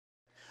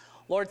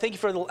Lord, thank you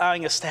for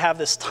allowing us to have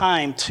this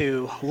time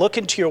to look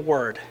into your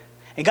word.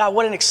 And God,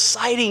 what an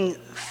exciting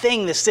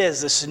thing this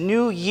is, this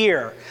new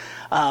year.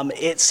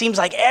 It seems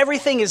like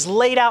everything is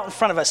laid out in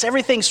front of us.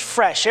 Everything's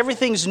fresh.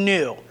 Everything's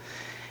new.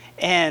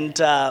 And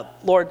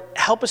Lord,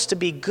 help us to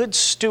be good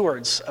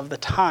stewards of the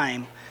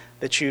time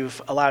that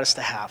you've allowed us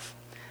to have.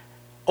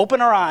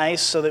 Open our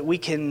eyes so that we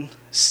can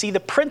see the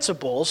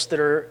principles that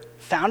are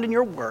found in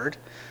your word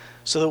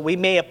so that we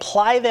may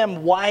apply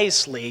them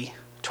wisely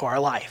to our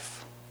life.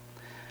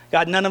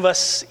 God, none of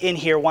us in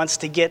here wants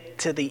to get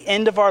to the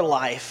end of our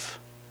life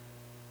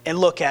and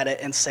look at it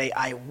and say,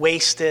 I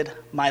wasted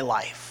my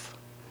life.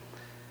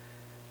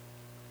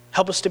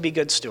 Help us to be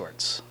good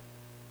stewards.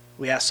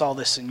 We ask all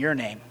this in your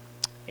name.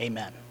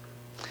 Amen.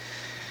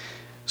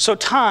 So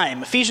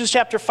time, Ephesians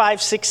chapter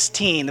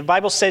 5:16, the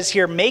Bible says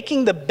here,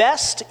 making the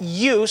best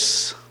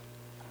use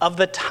of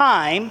the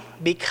time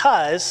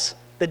because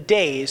the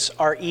days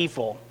are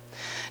evil.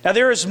 Now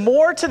there is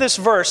more to this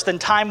verse than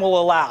time will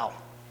allow.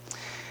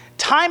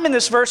 Time in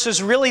this verse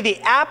is really the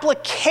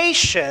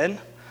application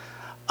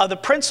of the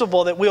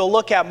principle that we'll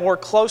look at more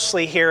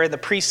closely here in the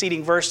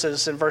preceding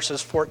verses, in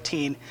verses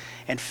 14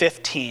 and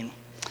 15.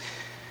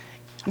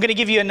 I'm going to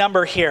give you a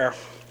number here.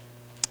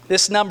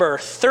 This number,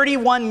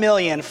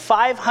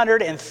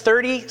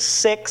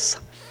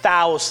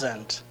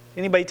 31,536,000.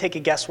 Anybody take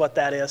a guess what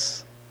that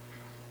is?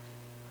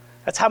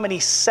 That's how many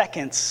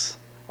seconds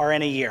are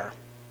in a year.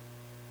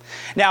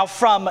 Now,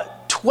 from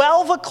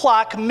 12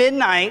 o'clock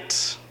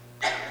midnight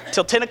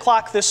till 10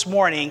 o'clock this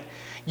morning,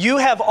 you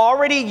have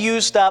already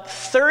used up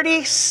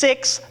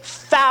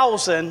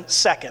 36,000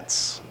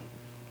 seconds.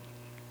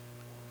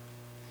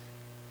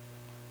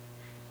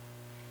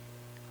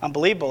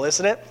 Unbelievable,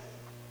 isn't it?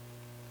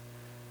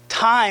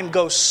 Time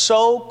goes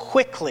so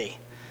quickly.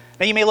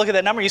 Now you may look at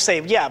that number and you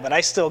say, yeah, but I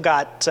still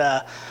got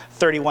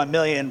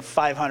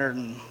 31,500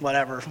 and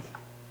whatever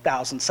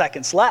thousand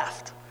seconds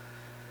left.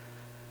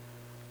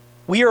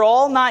 We are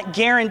all not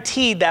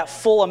guaranteed that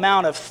full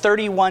amount of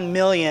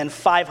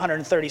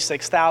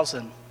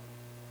 31,536,000.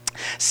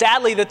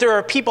 Sadly, that there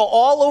are people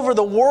all over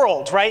the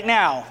world right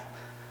now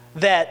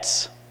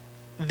that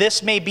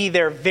this may be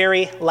their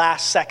very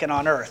last second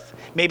on earth.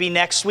 Maybe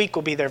next week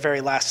will be their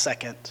very last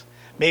second.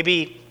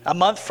 Maybe a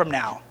month from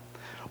now.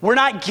 We're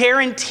not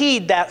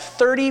guaranteed that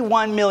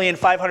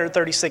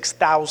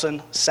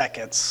 31,536,000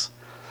 seconds.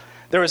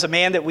 There was a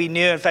man that we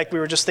knew, in fact, we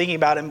were just thinking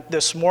about him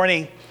this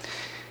morning.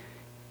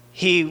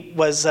 He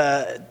was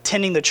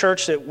attending the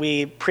church that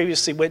we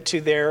previously went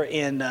to there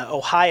in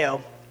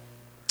Ohio.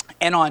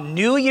 And on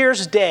New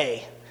Year's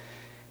Day,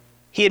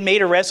 he had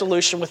made a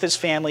resolution with his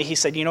family. He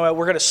said, you know what,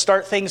 we're going to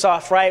start things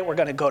off right. We're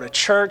going to go to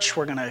church.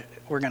 We're going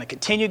to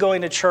continue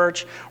going to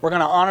church. We're going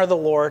to honor the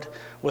Lord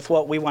with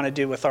what we want to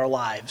do with our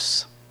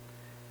lives.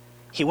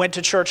 He went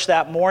to church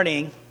that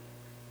morning,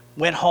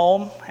 went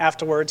home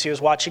afterwards. He was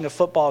watching a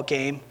football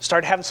game,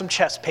 started having some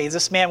chest pains.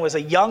 This man was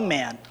a young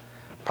man,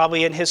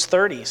 probably in his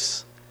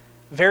 30s,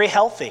 very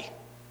healthy.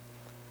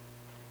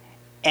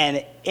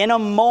 And in a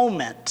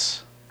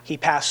moment, he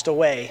passed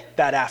away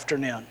that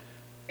afternoon.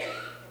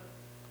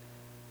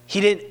 He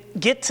didn't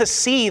get to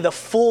see the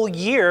full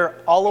year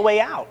all the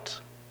way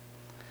out.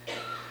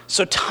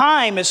 So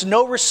time is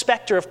no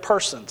respecter of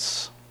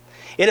persons.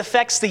 It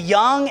affects the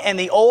young and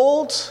the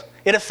old.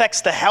 It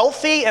affects the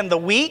healthy and the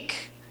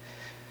weak.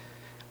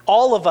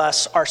 All of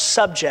us are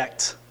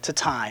subject to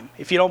time.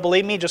 If you don't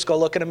believe me, just go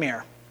look in a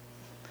mirror.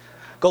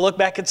 Go look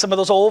back at some of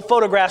those old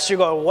photographs. You're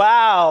going,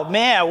 wow,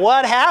 man,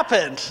 what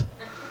happened?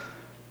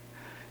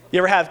 You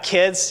ever have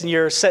kids and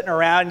you're sitting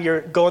around,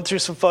 you're going through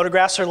some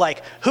photographs, they're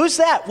like, who's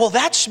that? Well,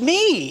 that's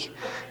me.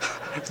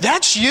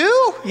 That's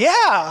you?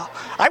 Yeah.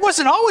 I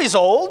wasn't always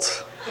old.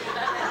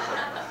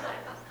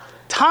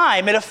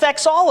 Time, it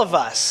affects all of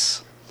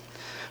us.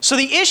 So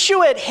the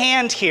issue at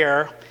hand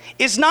here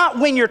is not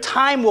when your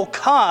time will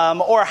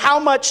come or how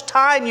much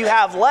time you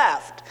have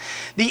left.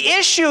 The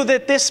issue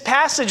that this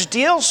passage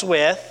deals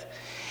with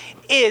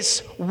is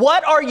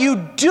what are you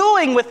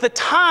doing with the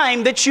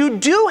time that you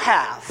do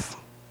have?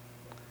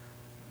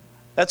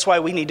 That's why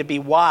we need to be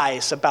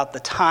wise about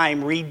the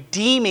time,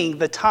 redeeming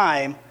the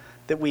time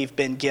that we've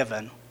been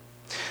given.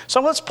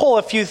 So let's pull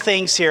a few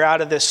things here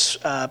out of this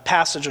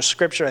passage of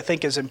Scripture I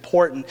think is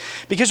important,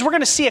 because we're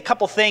going to see a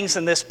couple things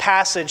in this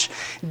passage,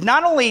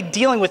 not only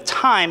dealing with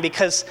time,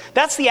 because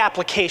that's the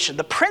application.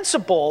 The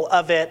principle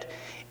of it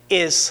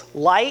is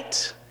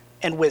light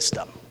and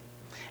wisdom.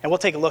 And we'll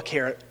take a look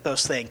here at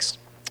those things.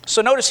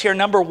 So notice here,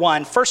 number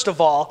one, first of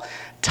all,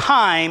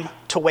 time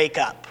to wake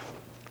up.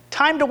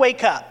 Time to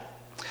wake up.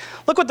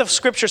 Look what the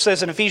scripture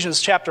says in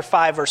Ephesians chapter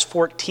 5, verse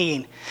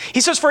 14. He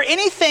says, for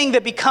anything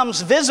that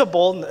becomes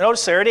visible,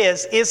 notice there it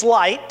is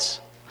light.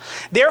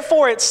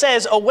 Therefore it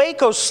says,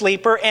 awake, O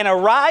sleeper, and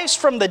arise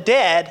from the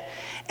dead,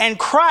 and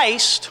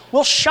Christ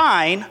will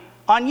shine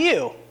on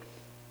you.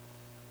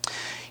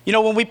 You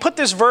know, when we put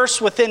this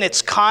verse within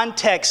its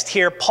context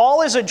here,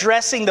 Paul is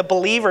addressing the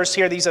believers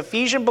here, these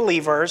Ephesian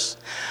believers,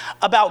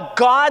 about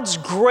God's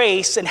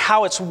grace and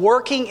how it's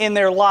working in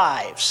their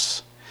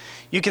lives.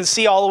 You can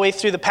see all the way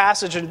through the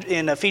passage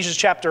in Ephesians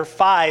chapter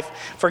 5.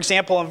 For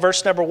example, in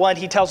verse number 1,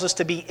 he tells us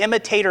to be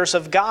imitators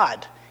of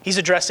God. He's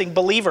addressing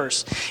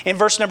believers. In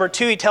verse number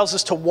 2, he tells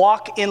us to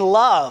walk in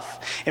love.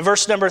 In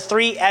verse number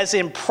 3, as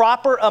in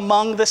proper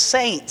among the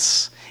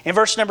saints. In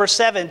verse number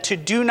 7, to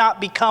do not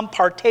become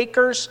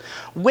partakers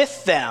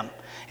with them.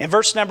 In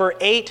verse number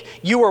 8,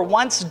 you were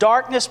once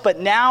darkness, but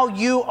now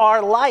you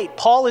are light.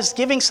 Paul is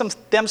giving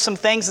them some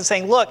things and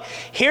saying, look,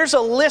 here's a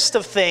list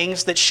of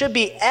things that should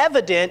be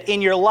evident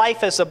in your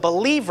life as a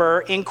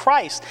believer in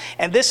Christ.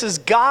 And this is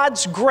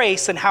God's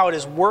grace and how it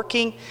is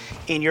working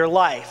in your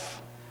life.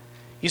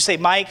 You say,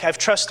 Mike, I've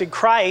trusted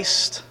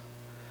Christ.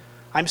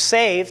 I'm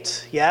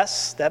saved.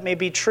 Yes, that may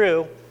be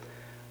true.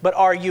 But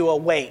are you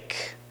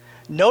awake?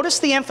 Notice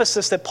the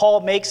emphasis that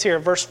Paul makes here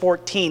in verse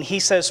 14. He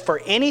says, for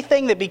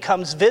anything that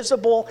becomes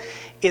visible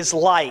is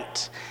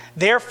light.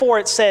 Therefore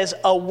it says,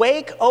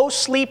 awake, O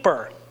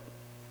sleeper,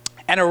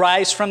 and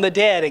arise from the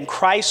dead, and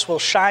Christ will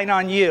shine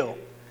on you.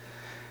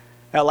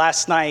 Now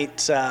last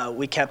night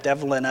we kept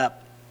Evelyn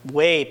up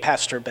way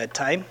past her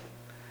bedtime.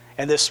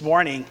 And this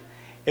morning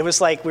it was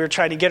like we were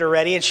trying to get her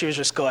ready and she was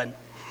just going.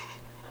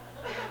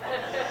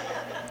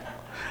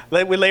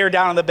 We lay her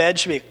down on the bed,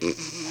 she'd be...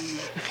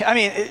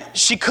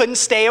 she couldn't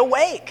stay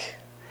awake.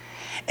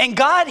 And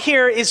God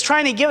here is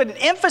trying to give an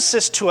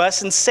emphasis to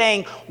us and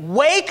saying,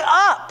 wake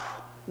up,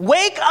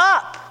 wake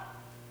up,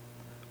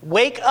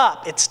 wake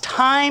up. It's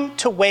time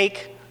to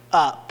wake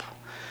up.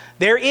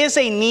 There is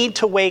a need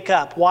to wake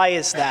up. Why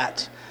is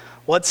that?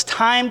 Well, it's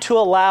time to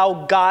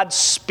allow God's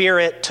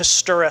Spirit to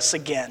stir us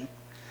again.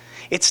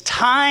 It's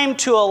time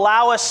to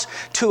allow us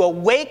to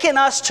awaken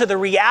us to the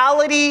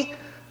reality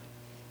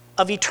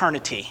of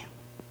eternity.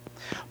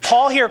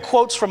 Paul here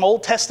quotes from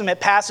Old Testament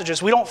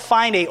passages. We don't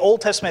find an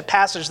Old Testament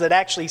passage that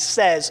actually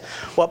says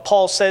what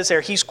Paul says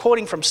there. He's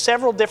quoting from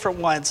several different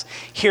ones.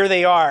 Here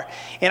they are.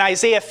 In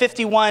Isaiah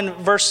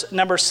 51, verse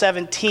number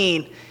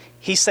 17,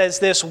 he says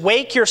this,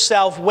 wake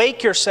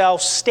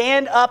yourself,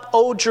 stand up,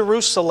 O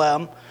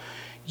Jerusalem,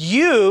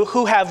 you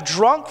who have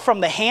drunk from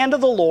the hand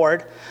of the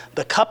Lord,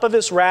 the cup of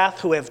his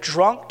wrath, who have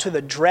drunk to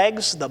the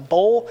dregs the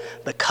bowl,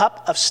 the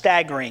cup of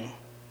staggering.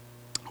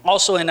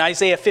 Also in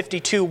Isaiah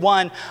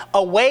 52:1,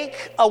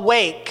 awake,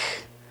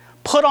 awake,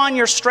 put on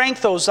your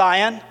strength, O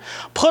Zion,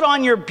 put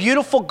on your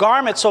beautiful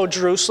garments, O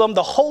Jerusalem,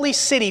 the holy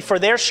city, for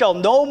there shall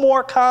no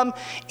more come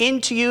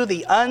into you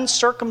the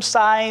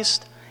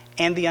uncircumcised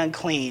and the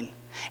unclean.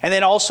 And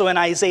then also in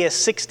Isaiah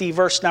 60,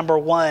 verse number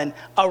 1,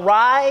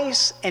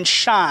 arise and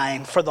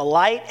shine, for the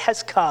light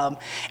has come,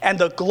 and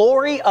the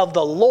glory of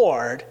the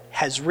Lord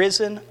has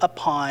risen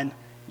upon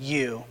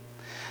you.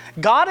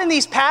 God in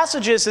these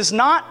passages is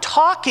not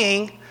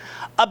talking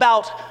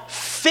about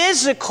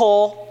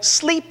physical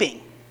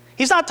sleeping.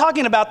 He's not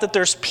talking about that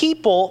there's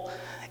people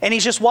and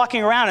he's just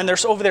walking around and they're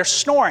over there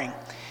snoring.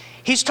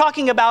 He's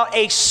talking about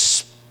a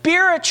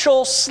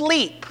spiritual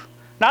sleep,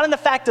 not in the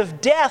fact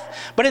of death,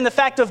 but in the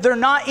fact of they're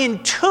not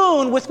in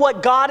tune with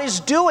what God is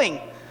doing.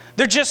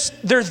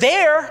 They're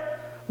there,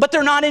 but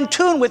they're not in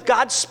tune with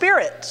God's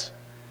Spirit.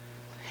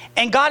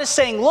 And God is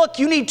saying, look,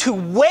 you need to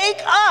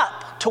wake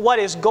up to what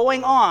is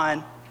going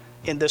on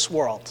in this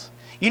world.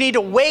 You need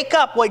to wake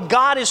up what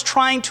God is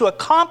trying to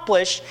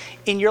accomplish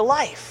in your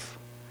life.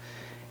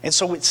 And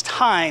so it's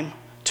time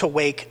to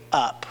wake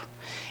up.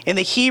 In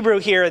the Hebrew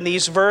here in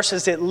these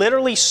verses, it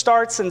literally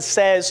starts and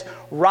says,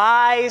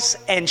 rise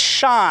and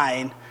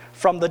shine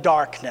from the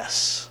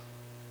darkness.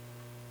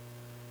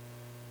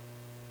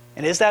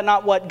 And is that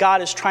not what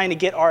God is trying to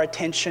get our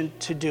attention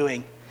to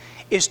doing?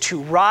 Is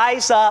to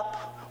rise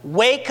up,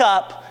 wake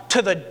up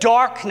to the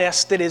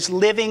darkness that is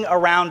living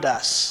around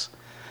us.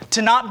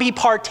 To not be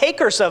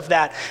partakers of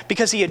that,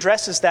 because he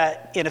addresses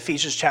that in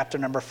Ephesians chapter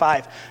number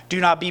 5.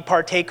 Do not be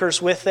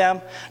partakers with them.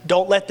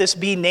 Don't let this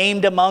be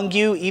named among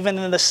you, even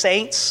in the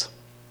saints.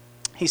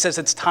 He says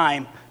it's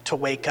time to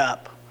wake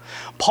up.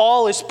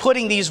 Paul is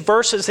putting these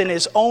verses in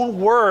his own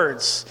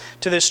words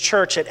to this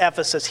church at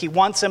Ephesus. He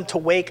wants them to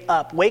wake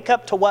up. Wake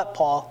up to what,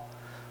 Paul?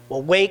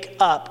 Well, wake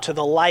up to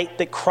the light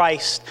that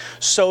Christ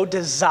so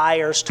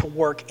desires to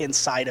work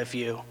inside of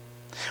you.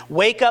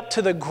 Wake up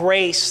to the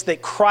grace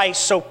that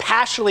Christ so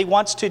passionately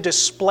wants to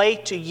display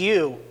to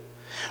you.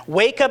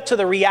 Wake up to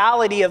the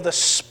reality of the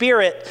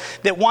Spirit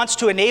that wants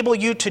to enable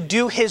you to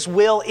do his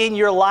will in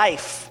your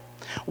life.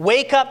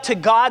 Wake up to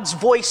God's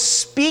voice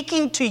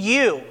speaking to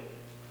you.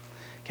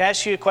 Can I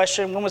ask you a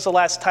question? When was the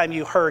last time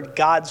you heard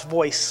God's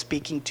voice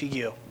speaking to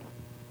you?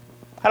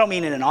 I don't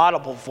mean in an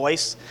audible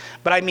voice,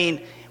 but I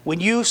mean when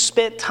you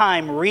spent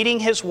time reading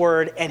his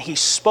word and he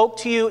spoke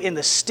to you in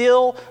the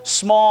still,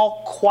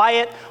 small,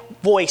 quiet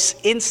voice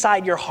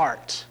inside your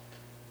heart.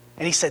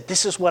 And he said,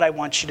 this is what I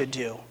want you to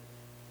do.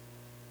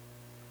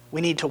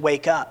 We need to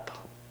wake up.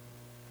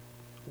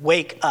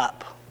 Wake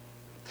up.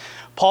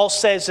 Paul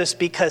says this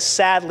because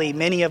sadly,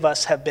 many of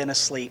us have been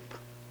asleep.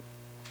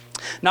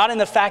 Not in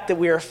the fact that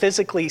we are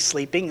physically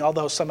sleeping,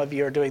 although some of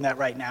you are doing that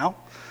right now.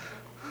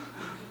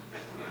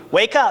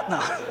 Wake up.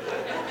 No.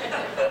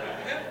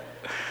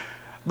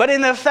 But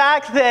in the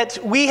fact that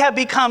we have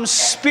become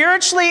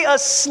spiritually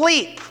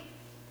asleep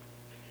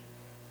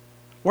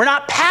We're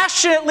not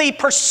passionately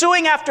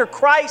pursuing after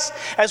Christ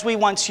as we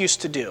once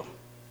used to do.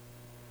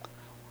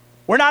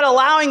 We're not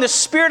allowing the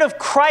Spirit of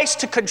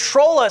Christ to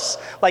control us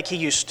like he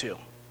used to.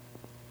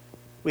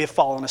 We have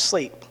fallen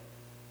asleep.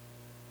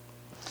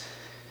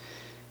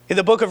 In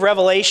the book of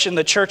Revelation,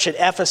 the church at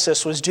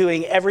Ephesus was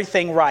doing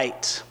everything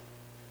right.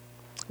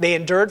 They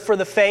endured for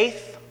the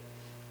faith.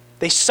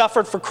 They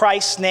suffered for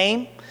Christ's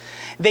name.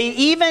 They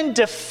even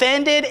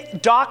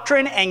defended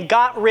doctrine and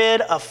got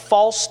rid of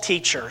false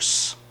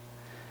teachers.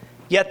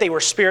 Yet they were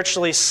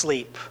spiritually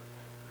asleep.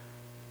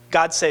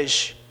 God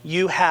says,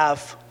 you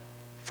have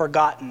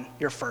forgotten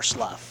your first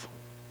love.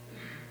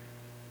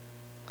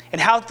 And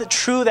how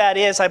true that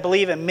is, I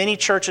believe, in many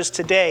churches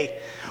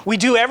today. We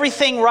do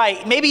everything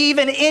right. Maybe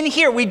even in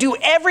here, we do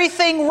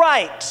everything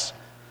right.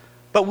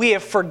 But we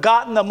have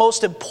forgotten the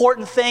most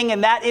important thing,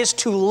 and that is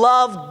to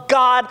love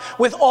God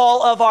with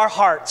all of our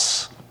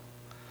hearts.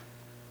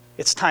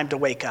 It's time to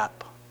wake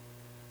up,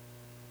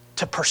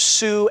 to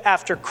pursue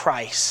after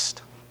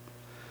Christ.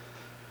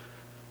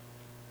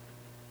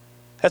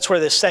 That's where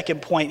the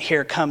second point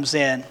here comes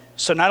in.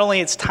 So not only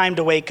it's time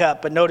to wake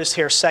up, but notice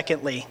here,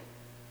 secondly,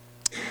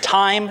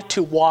 time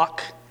to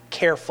walk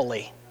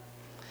carefully.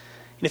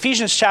 In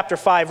Ephesians chapter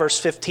 5, verse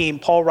 15,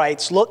 Paul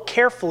writes, "Look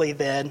carefully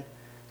then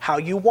how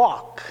you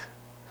walk,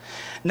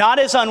 not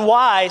as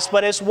unwise,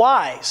 but as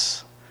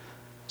wise."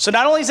 So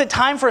not only is it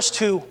time for us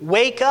to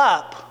wake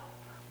up,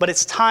 but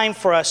it's time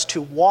for us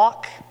to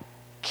walk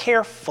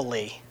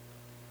carefully.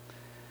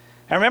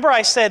 Now remember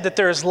I said that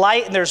there's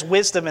light and there's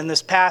wisdom in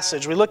this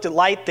passage. We looked at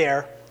light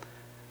there,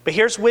 but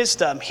here's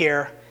wisdom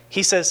here.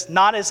 He says,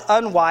 not as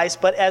unwise,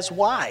 but as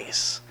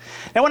wise.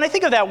 Now when I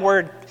think of that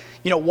word,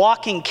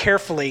 walking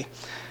carefully,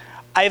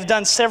 I have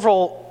done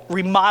several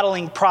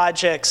remodeling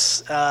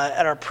projects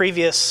at our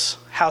previous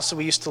house that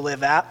we used to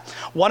live at.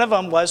 One of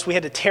them was we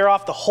had to tear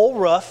off the whole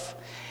roof,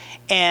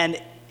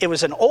 and it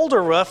was an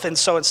older roof, and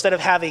so instead of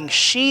having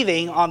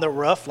sheathing on the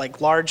roof,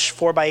 like large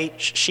 4x8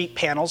 sheet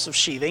panels of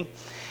sheathing,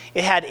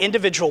 it had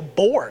individual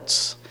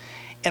boards.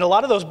 And a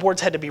lot of those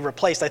boards had to be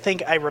replaced. I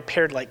think I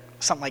repaired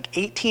something like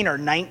 18 or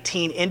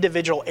 19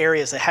 individual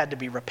areas that had to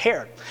be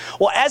repaired.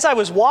 Well, as I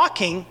was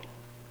walking,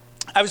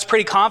 I was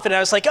pretty confident. I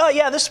was like, oh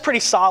yeah, this is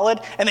pretty solid.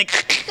 And then,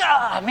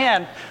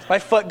 man, my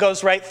foot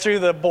goes right through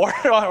the board.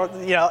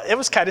 It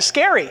was kind of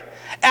scary.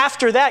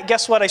 After that,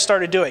 guess what I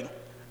started doing?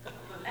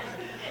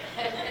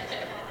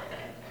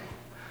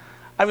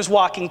 I was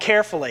walking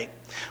carefully.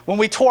 When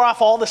we tore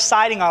off all the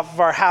siding off of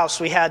our house,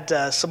 we had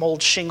some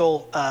old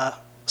shingle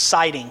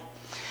siding.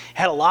 It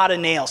had a lot of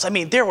nails. I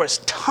mean, there was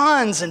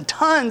tons and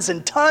tons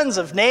and tons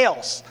of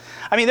nails.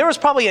 I mean, there was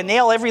probably a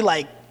nail every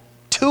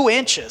 2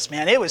 inches,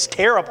 man. It was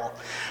terrible.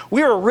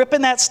 We were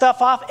ripping that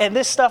stuff off, and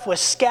this stuff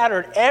was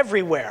scattered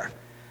everywhere.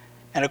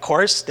 And of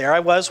course, there I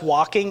was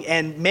walking,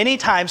 and many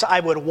times I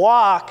would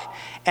walk,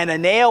 and a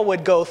nail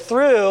would go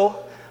through,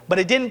 but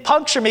it didn't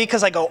puncture me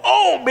because I go,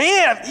 oh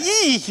man,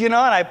 and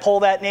I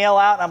pull that nail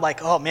out, and I'm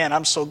like, oh man,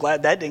 I'm so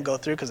glad that didn't go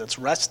through because it's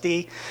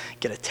rusty,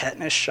 get a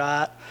tetanus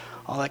shot,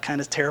 all that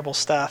kind of terrible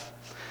stuff.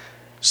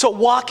 So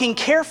walking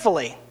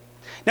carefully.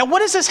 Now, what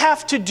does this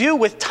have to do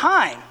with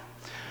time?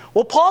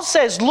 Well, Paul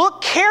says,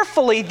 look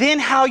carefully then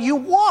how you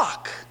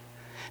walk.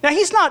 Now,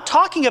 he's not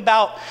talking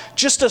about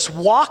just us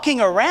walking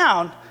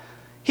around.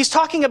 He's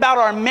talking about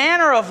our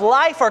manner of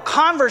life, our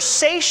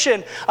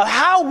conversation of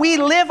how we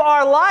live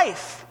our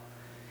life.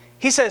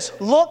 He says,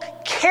 look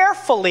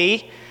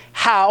carefully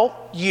how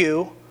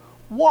you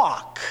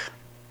walk.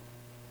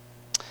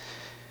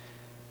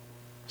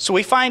 So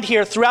we find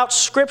here throughout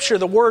Scripture,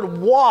 the word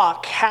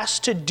walk has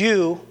to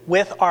do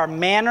with our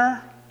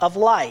manner of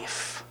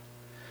life.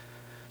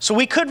 So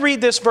we could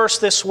read this verse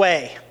this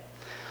way.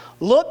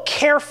 Look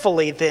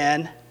carefully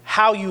then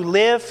how you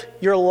live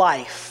your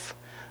life.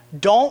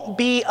 Don't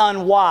be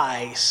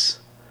unwise,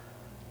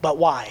 but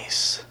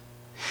wise.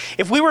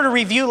 If we were to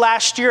review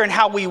last year and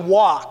how we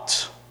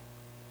walked,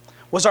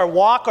 was our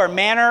walk, our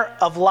manner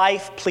of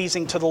life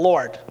pleasing to the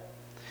Lord?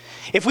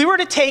 If we were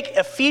to take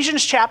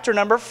Ephesians chapter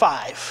number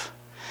 5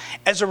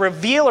 as a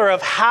revealer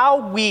of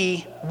how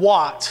we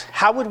walked,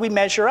 how would we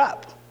measure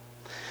up?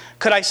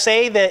 Could I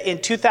say that in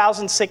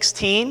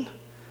 2016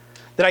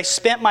 that I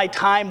spent my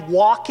time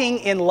walking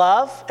in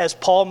love, as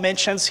Paul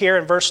mentions here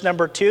in verse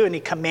number 2, and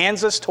he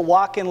commands us to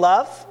walk in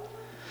love?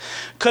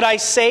 Could I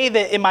say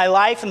that in my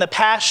life in the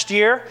past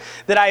year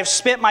that I have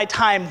spent my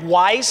time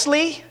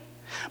wisely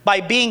by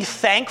being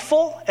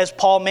thankful, as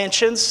Paul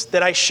mentions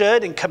that I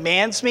should and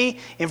commands me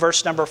in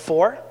verse number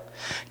 4?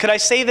 Could I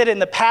say that in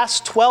the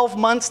past 12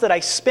 months that I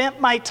spent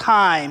my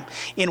time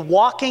in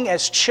walking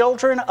as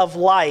children of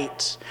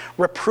light,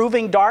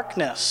 reproving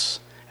darkness,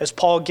 as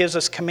Paul gives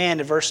us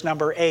command in verse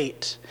number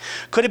 8?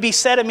 Could it be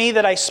said of me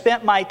that I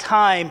spent my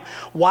time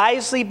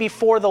wisely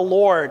before the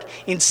Lord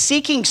in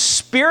seeking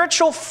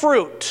spiritual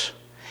fruit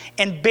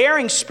and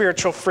bearing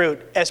spiritual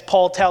fruit, as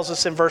Paul tells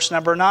us in verse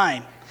number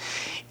 9?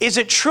 Is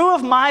it true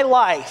of my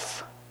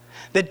life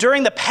that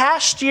during the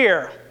past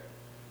year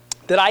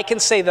that I can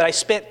say that I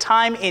spent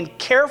time in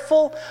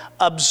careful,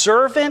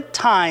 observant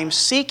time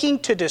seeking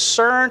to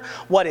discern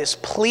what is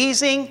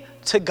pleasing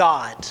to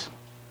God,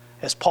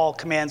 as Paul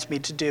commands me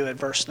to do in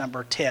verse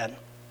number 10.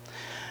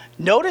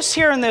 Notice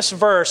here in this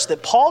verse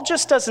that Paul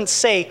just doesn't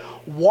say,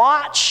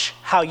 watch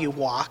how you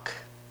walk,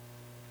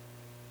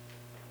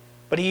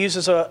 but he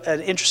uses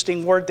an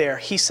interesting word there.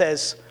 He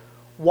says,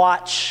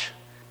 watch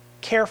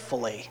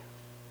carefully.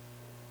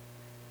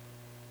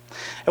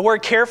 The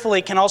word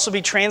carefully can also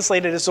be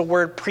translated as the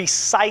word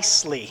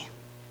precisely.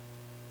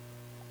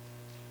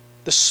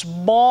 The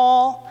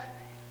small,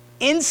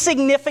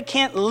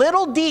 insignificant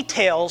little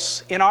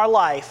details in our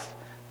life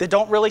that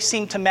don't really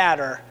seem to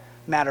matter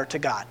to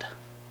God.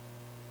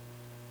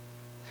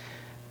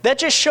 That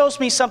just shows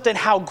me something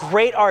how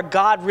great our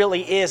God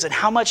really is and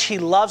how much he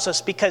loves us,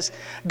 because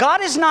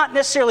God is not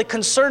necessarily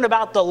concerned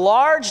about the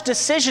large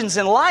decisions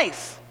in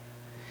life.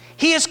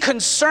 He is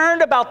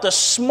concerned about the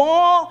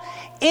small,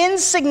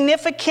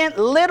 insignificant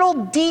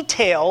little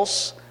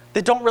details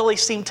that don't really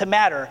seem to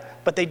matter,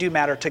 but they do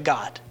matter to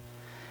God.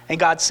 And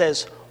God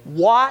says,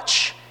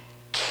 watch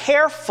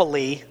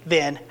carefully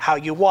then how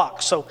you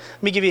walk. So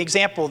let me give you an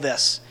example of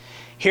this.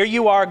 Here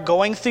you are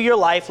going through your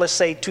life, let's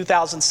say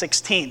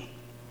 2016.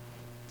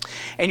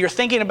 And you're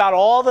thinking about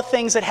all the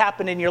things that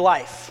happened in your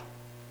life.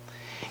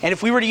 And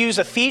if we were to use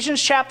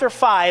Ephesians chapter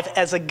 5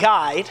 as a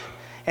guide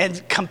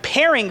and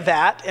comparing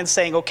that and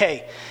saying,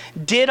 okay,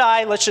 did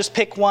I, let's just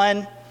pick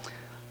one,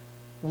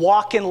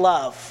 walk in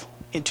love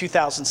in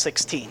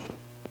 2016?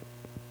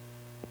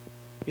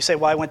 You say,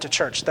 well, I went to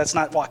church. That's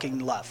not walking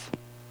in love.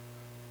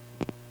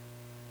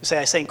 You say,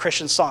 I sang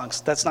Christian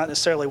songs. That's not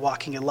necessarily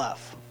walking in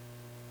love.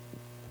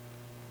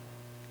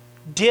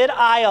 Did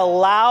I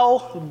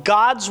allow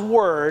God's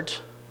word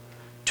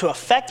to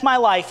affect my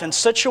life in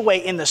such a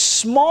way, in the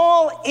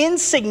small,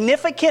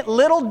 insignificant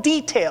little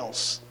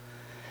details,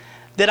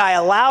 that I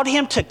allowed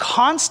him to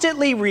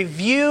constantly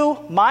review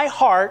my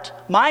heart,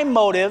 my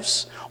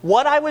motives,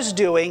 what I was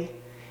doing,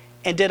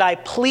 and did I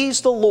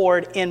please the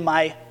Lord in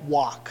my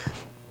walk?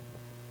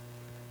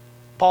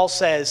 Paul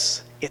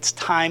says it's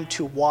time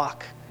to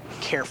walk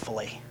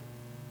carefully.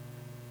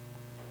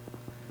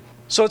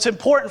 So it's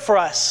important for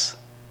us,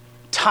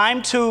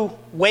 time to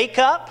wake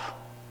up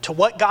to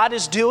what God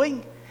is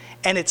doing,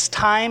 and it's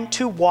time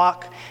to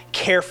walk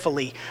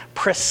carefully,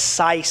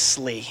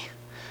 precisely.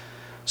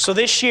 So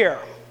this year,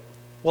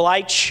 will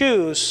I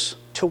choose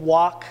to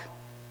walk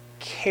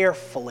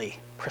carefully,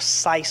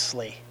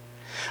 precisely?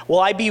 Will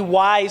I be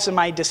wise in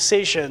my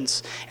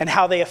decisions and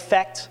how they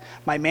affect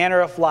my manner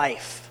of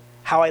life,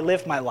 how I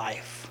live my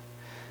life?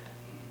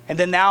 And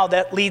then now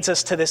that leads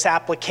us to this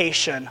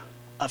application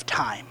of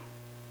time.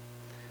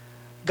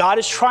 God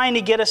is trying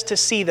to get us to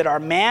see that our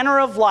manner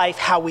of life,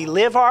 how we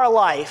live our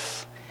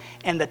life,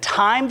 and the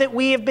time that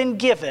we have been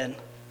given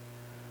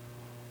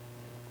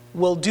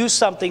will do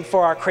something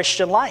for our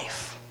Christian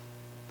life.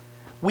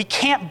 We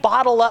can't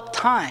bottle up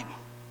time.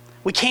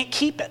 We can't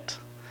keep it.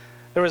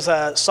 There was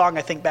a song,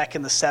 I think, back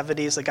in the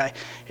 70s, the guy,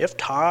 if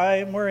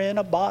time were in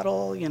a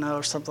bottle,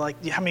 or something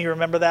like, how many of you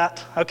remember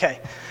that? Okay.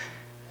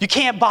 You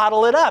can't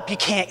bottle it up. You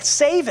can't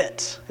save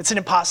it. It's an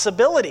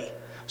impossibility.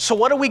 So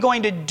what are we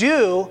going to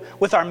do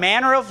with our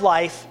manner of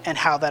life and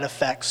how that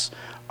affects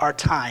our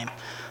time?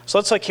 So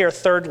let's look here.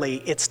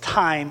 Thirdly, it's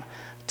time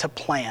to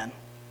plan.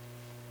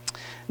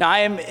 Now, I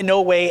am in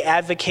no way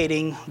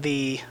advocating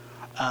the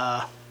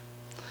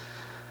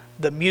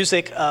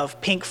music of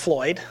Pink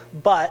Floyd,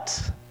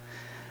 but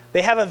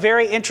they have a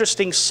very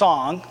interesting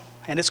song,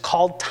 and it's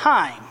called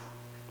Time.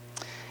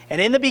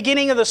 And in the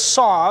beginning of the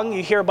song,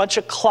 you hear a bunch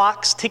of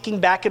clocks ticking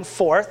back and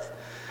forth,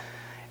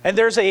 and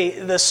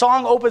the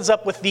song opens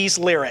up with these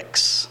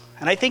lyrics.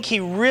 And I think he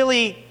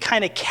really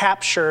kind of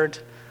captured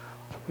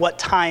what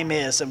time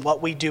is and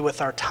what we do with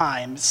our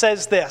time. It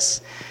says this: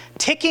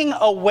 ticking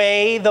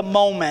away the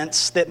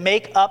moments that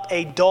make up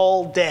a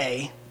dull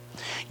day,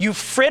 you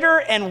fritter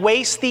and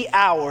waste the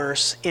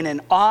hours in an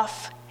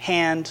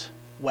offhand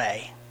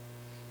way.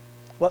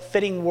 What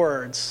fitting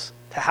words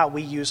to how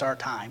we use our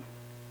time.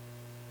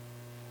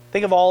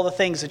 Think of all the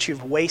things that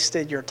you've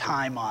wasted your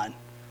time on.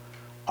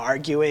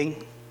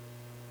 Arguing.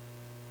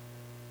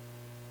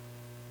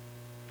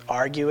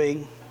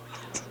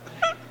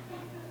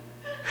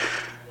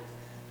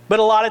 But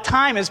a lot of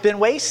time has been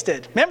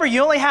wasted. Remember,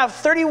 you only have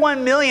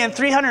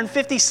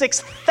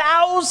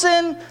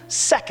 31,356,000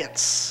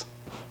 seconds.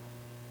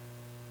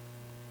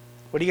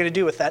 What are you going to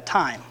do with that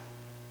time?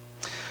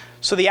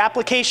 So the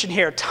application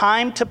here,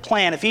 time to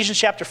plan, Ephesians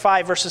chapter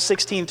 5, verses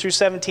 16 through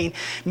 17,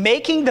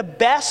 making the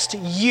best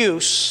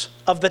use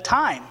of the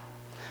time.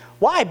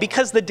 Why?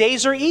 Because the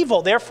days are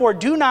evil. Therefore,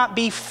 do not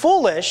be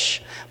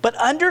foolish, but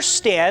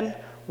understand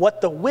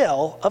what the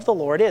will of the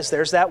Lord is.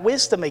 There's that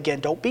wisdom again.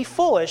 Don't be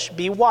foolish,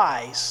 be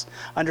wise,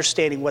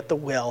 understanding what the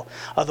will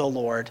of the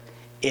Lord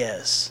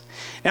is.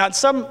 Now, in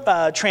some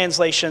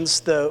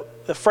translations, the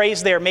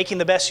phrase there, making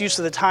the best use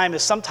of the time,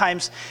 is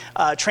sometimes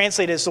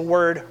translated as the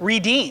word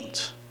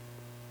redeemed,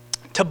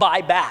 to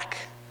buy back.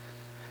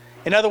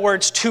 In other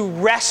words, to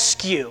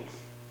rescue.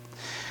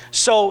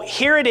 So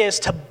here it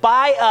is, to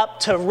buy up,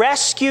 to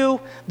rescue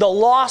the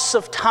loss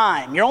of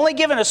time. You're only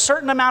given a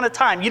certain amount of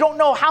time. You don't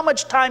know how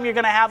much time you're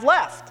going to have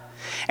left.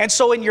 And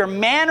so in your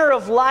manner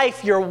of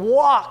life, your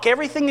walk,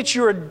 everything that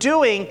you are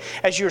doing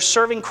as you're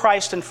serving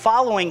Christ and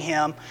following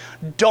him,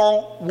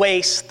 don't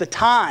waste the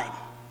time.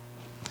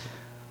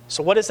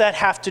 So what does that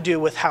have to do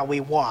with how we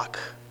walk?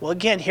 Well,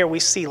 again, here we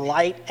see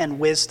light and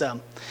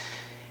wisdom.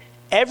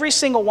 Every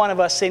single one of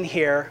us in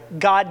here,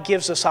 God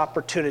gives us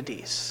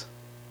opportunities.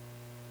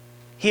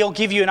 He'll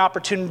give you an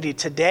opportunity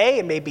today,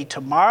 and maybe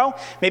tomorrow.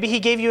 Maybe he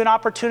gave you an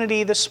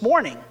opportunity this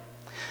morning.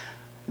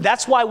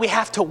 That's why we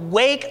have to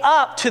wake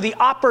up to the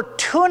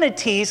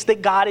opportunities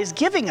that God is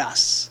giving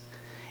us,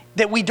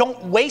 that we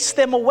don't waste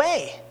them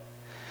away.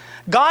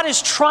 God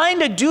is trying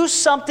to do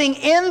something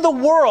in the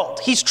world.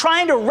 He's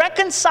trying to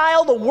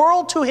reconcile the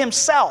world to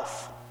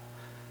himself.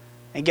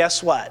 And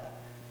guess what?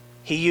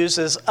 He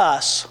uses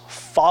us,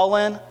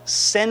 fallen,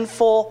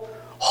 sinful,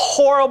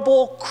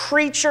 horrible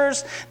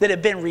creatures that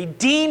have been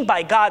redeemed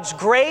by God's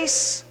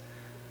grace,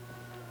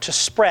 to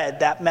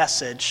spread that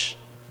message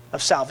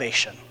of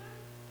salvation.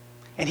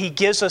 And he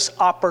gives us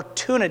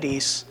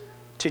opportunities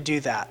to do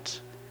that.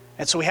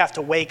 And so we have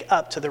to wake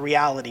up to the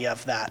reality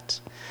of that.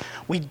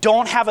 We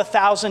don't have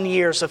 1,000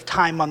 years of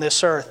time on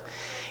this earth.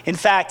 In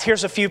fact,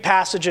 here's a few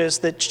passages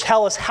that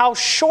tell us how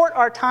short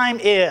our time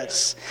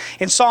is.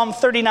 In Psalm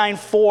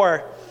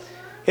 39:4,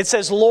 it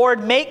says,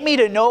 Lord, make me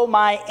to know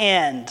my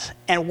end,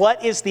 and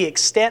what is the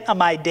extent of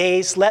my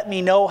days. Let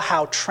me know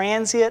how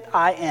transient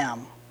I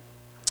am.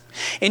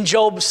 In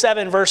Job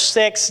 7, verse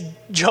 6,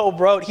 Job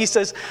wrote, he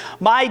says,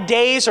 my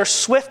days are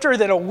swifter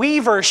than a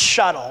weaver's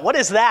shuttle. What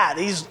is that?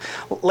 These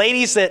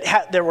ladies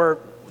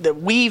that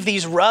weave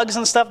these rugs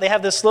and stuff, they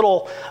have this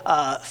little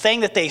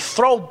thing that they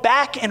throw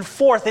back and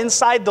forth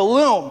inside the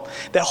loom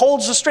that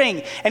holds the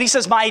string. And he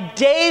says, my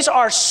days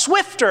are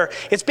swifter.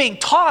 It's being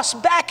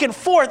tossed back and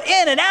forth,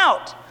 in and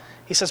out.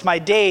 He says, my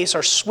days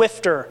are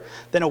swifter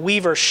than a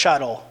weaver's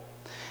shuttle.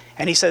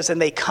 And he says, and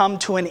they come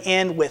to an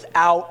end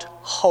without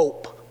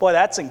hope. Boy,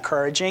 that's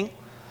encouraging.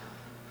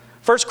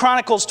 1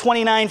 Chronicles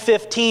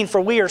 29:15, for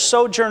we are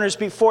sojourners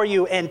before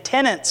you and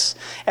tenants,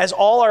 as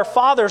all our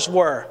fathers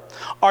were.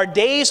 Our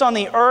days on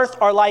the earth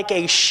are like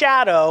a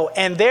shadow,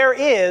 and there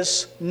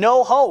is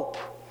no hope.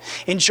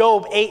 In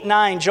Job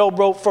 8:9, Job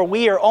wrote, for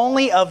we are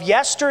only of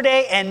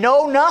yesterday and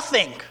know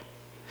nothing,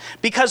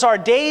 because our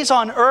days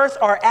on earth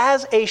are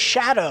as a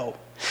shadow.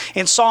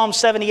 In Psalm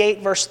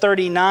 78, verse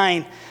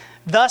 39,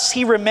 thus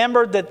he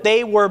remembered that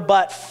they were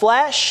but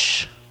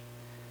flesh,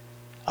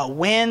 a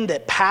wind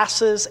that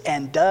passes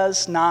and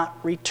does not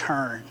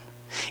return.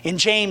 In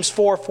James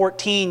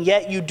 4:14,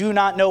 yet you do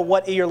not know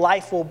what your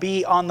life will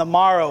be on the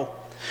morrow,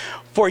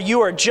 for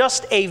you are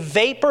just a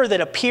vapor that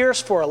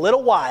appears for a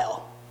little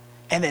while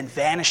and then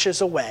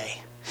vanishes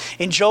away.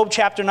 In Job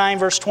chapter 9,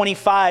 verse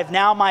 25,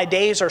 now my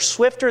days are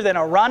swifter than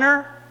a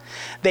runner.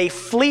 They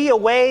flee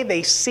away,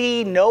 they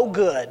see no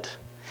good.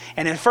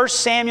 And in 1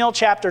 Samuel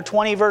chapter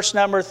 20, verse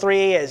number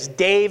 3, as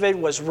David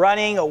was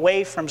running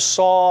away from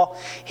Saul,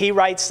 he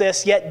writes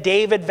this, yet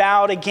David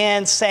vowed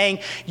again,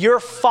 saying,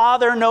 your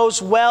father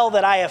knows well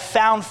that I have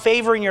found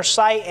favor in your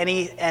sight,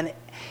 and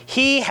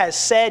he has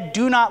said,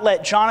 do not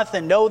let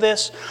Jonathan know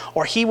this,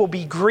 or he will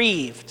be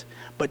grieved.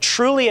 But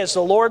truly as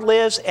the Lord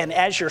lives, and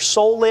as your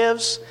soul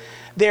lives,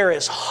 there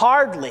is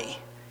hardly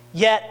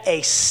yet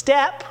a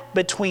step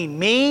between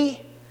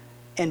me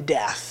and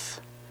death.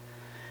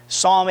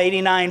 Psalm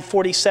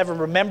 89:47,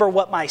 remember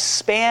what my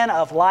span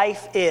of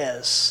life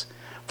is.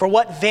 For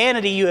what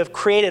vanity you have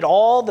created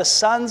all the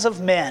sons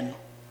of men.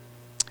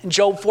 In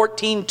Job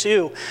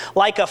 14:2,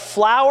 like a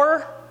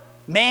flower,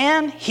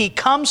 man, he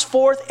comes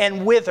forth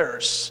and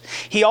withers.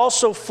 He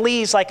also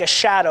flees like a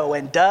shadow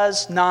and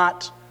does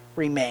not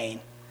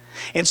remain.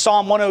 In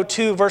Psalm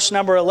 102, verse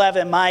number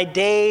 11, my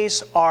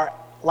days are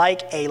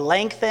like a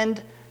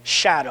lengthened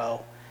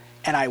shadow,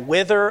 and I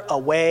wither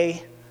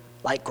away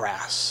like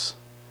grass.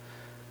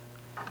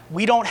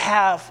 We don't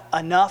have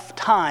enough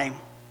time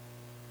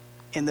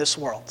in this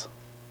world.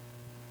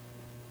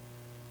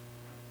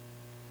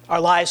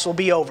 Our lives will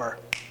be over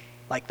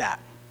like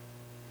that.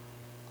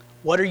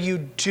 What are you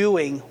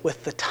doing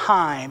with the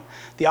time,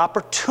 the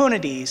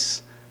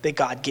opportunities that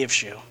God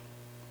gives you?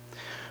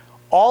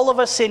 All of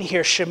us in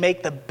here should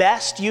make the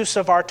best use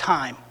of our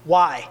time.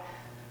 Why?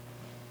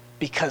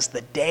 Because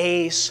the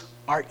days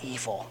are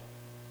evil.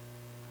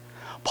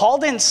 Paul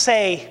didn't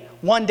say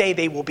one day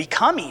they will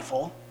become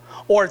evil,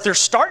 or they're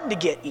starting to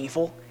get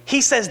evil.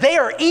 He says they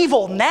are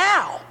evil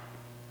now.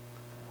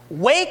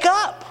 Wake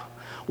up.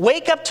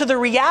 Wake up to the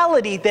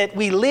reality that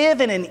we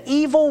live in an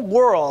evil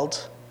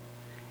world,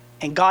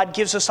 and God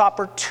gives us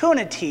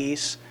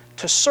opportunities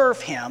to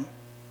serve him,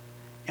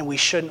 and we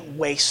shouldn't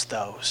waste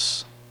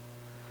those.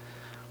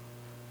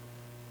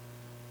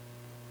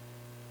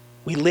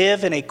 We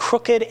live in a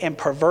crooked and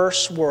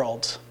perverse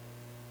world,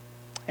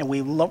 and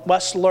we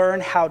must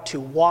learn how to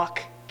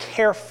walk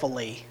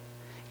carefully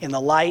in the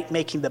light,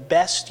 making the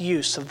best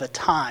use of the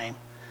time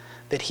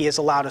that he has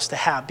allowed us to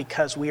have,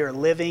 because we are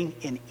living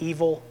in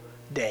evil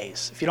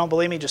days. If you don't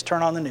believe me, just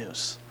turn on the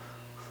news.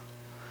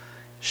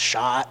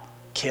 Shot,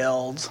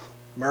 killed,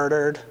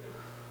 murdered,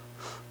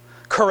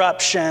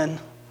 corruption.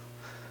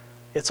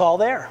 It's all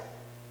there.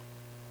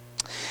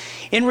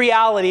 In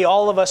reality,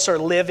 all of us are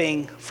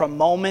living from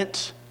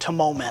moment to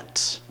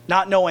moment,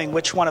 not knowing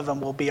which one of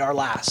them will be our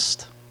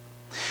last.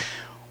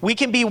 We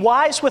can be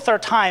wise with our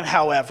time,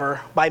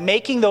 however, by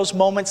making those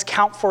moments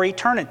count for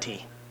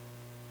eternity.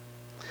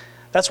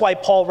 That's why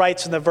Paul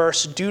writes in the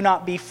verse, "Do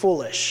not be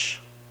foolish,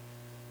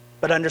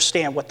 but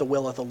understand what the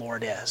will of the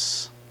Lord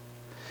is."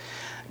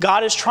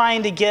 God is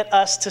trying to get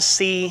us to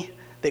see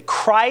that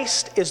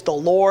Christ is the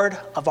Lord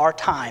of our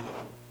time.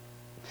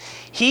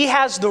 He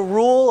has the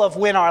rule of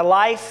when our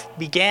life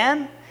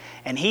began,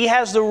 and He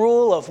has the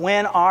rule of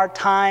when our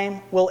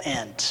time will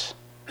end.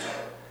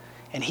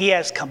 And He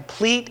has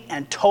complete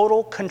and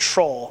total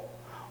control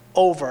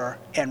over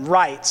and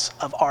rights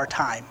of our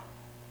time.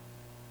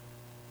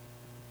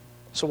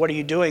 So what are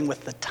you doing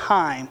with the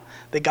time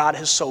that God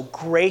has so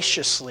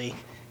graciously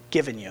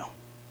given you?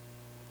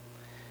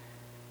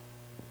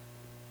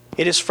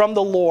 It is from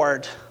the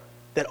Lord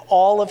that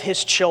all of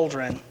His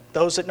children,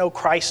 those that know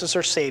Christ as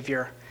their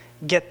Savior,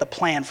 get the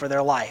plan for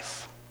their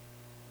life.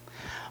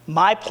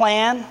 My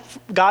plan,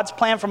 God's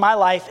plan for my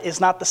life,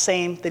 is not the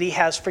same that He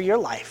has for your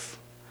life.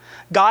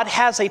 God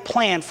has a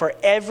plan for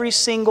every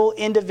single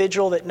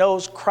individual that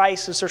knows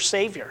Christ as their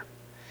Savior.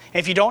 And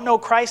if you don't know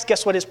Christ,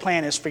 guess what His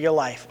plan is for your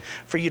life?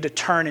 For you to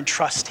turn and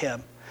trust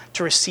Him,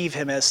 to receive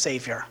Him as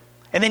Savior.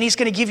 And then He's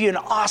going to give you an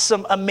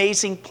awesome,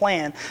 amazing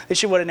plan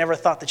that you would have never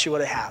thought that you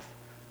would have.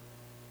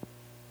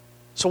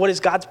 So what is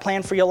God's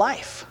plan for your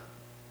life?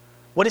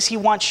 What does He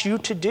want you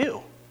to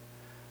do?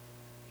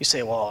 You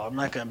say, well, I'm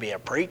not going to be a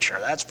preacher,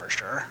 that's for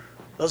sure.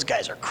 Those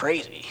guys are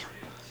crazy.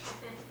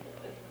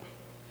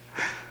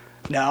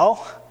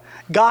 No.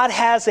 God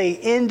has an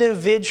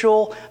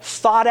individual,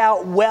 thought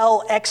out,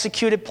 well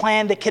executed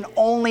plan that can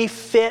only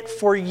fit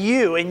for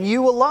you and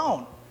you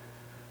alone.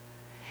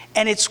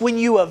 And it's when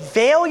you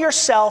avail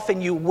yourself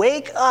and you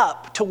wake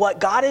up to what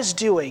God is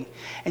doing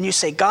and you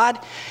say, God,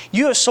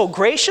 you have so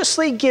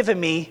graciously given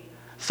me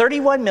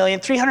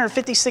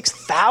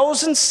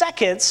 31,356,000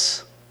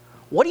 seconds.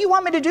 What do you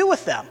want me to do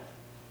with them?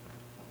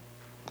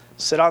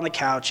 Sit on the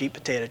couch, eat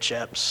potato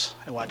chips,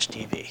 and watch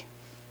TV.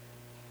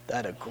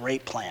 That's a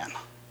great plan.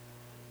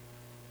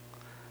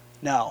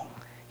 No,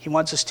 He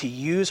wants us to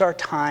use our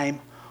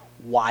time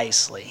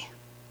wisely.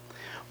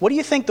 What do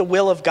you think the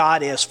will of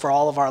God is for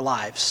all of our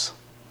lives?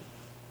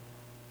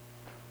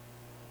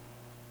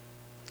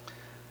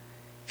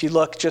 If you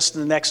look just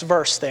in the next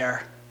verse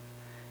there,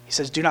 He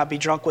says, do not be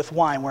drunk with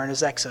wine, wherein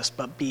is excess,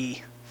 but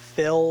be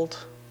filled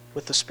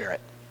with the Spirit.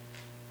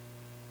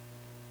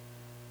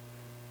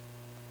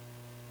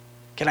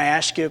 Can I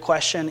ask you a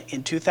question?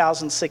 In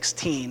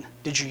 2016,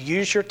 did you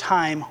use your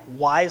time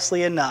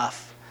wisely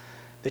enough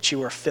that you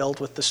were filled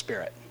with the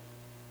Spirit?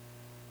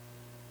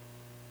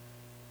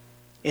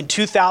 In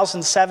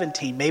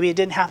 2017, maybe it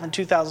didn't happen in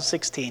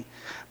 2016,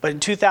 but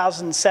in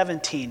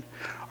 2017,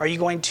 are you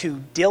going to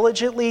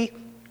diligently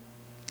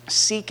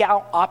seek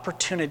out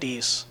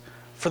opportunities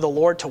for the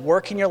Lord to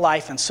work in your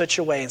life in such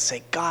a way and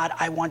say, God,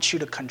 I want you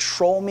to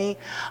control me.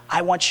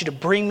 I want you to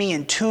bring me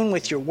in tune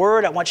with your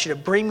word. I want you to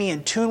bring me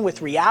in tune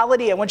with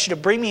reality. I want you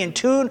to bring me in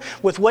tune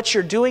with what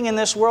you're doing in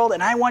this world.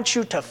 And I want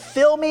you to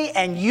fill me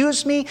and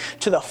use me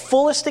to the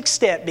fullest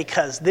extent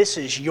because this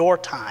is your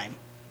time.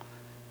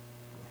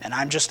 And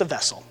I'm just a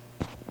vessel.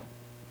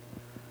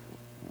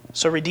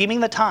 So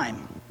redeeming the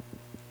time.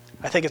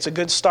 I think it's a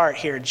good start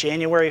here,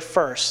 January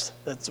 1st.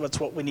 That's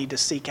what we need to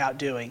seek out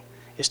doing,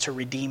 is to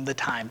redeem the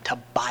time, to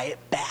buy it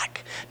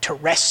back, to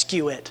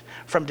rescue it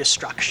from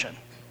destruction.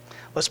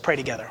 Let's pray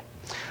together.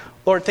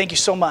 Lord, thank you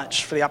so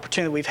much for the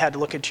opportunity we've had to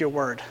look into your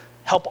word.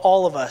 Help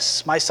all of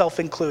us, myself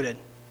included.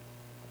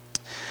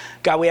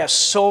 God, we have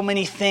so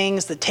many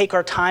things that take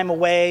our time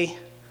away.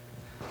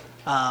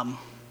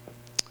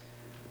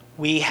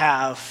 We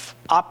have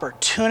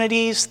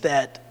opportunities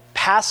that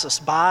pass us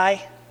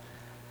by.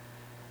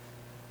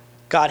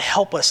 God,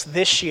 help us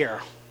this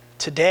year,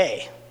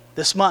 today,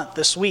 this month,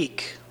 this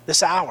week,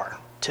 this hour,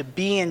 to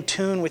be in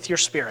tune with your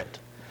Spirit,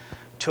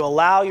 to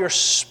allow your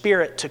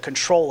Spirit to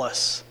control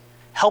us.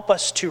 Help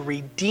us to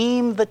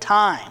redeem the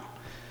time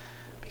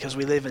because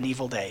we live in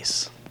evil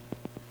days.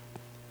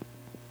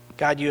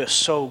 God, you have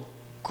so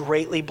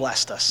greatly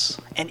blessed us.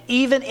 And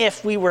even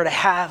if we were to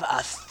have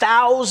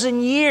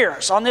 1,000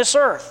 years on this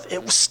earth,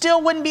 it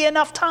still wouldn't be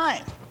enough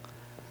time.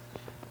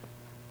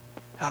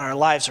 God, our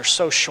lives are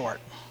so short.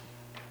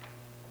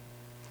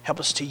 Help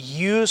us to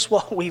use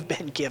what we've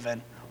been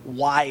given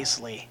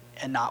wisely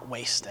and not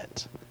waste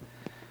it.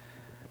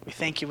 We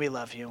thank you, we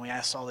love you, and we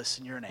ask all this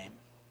in your name.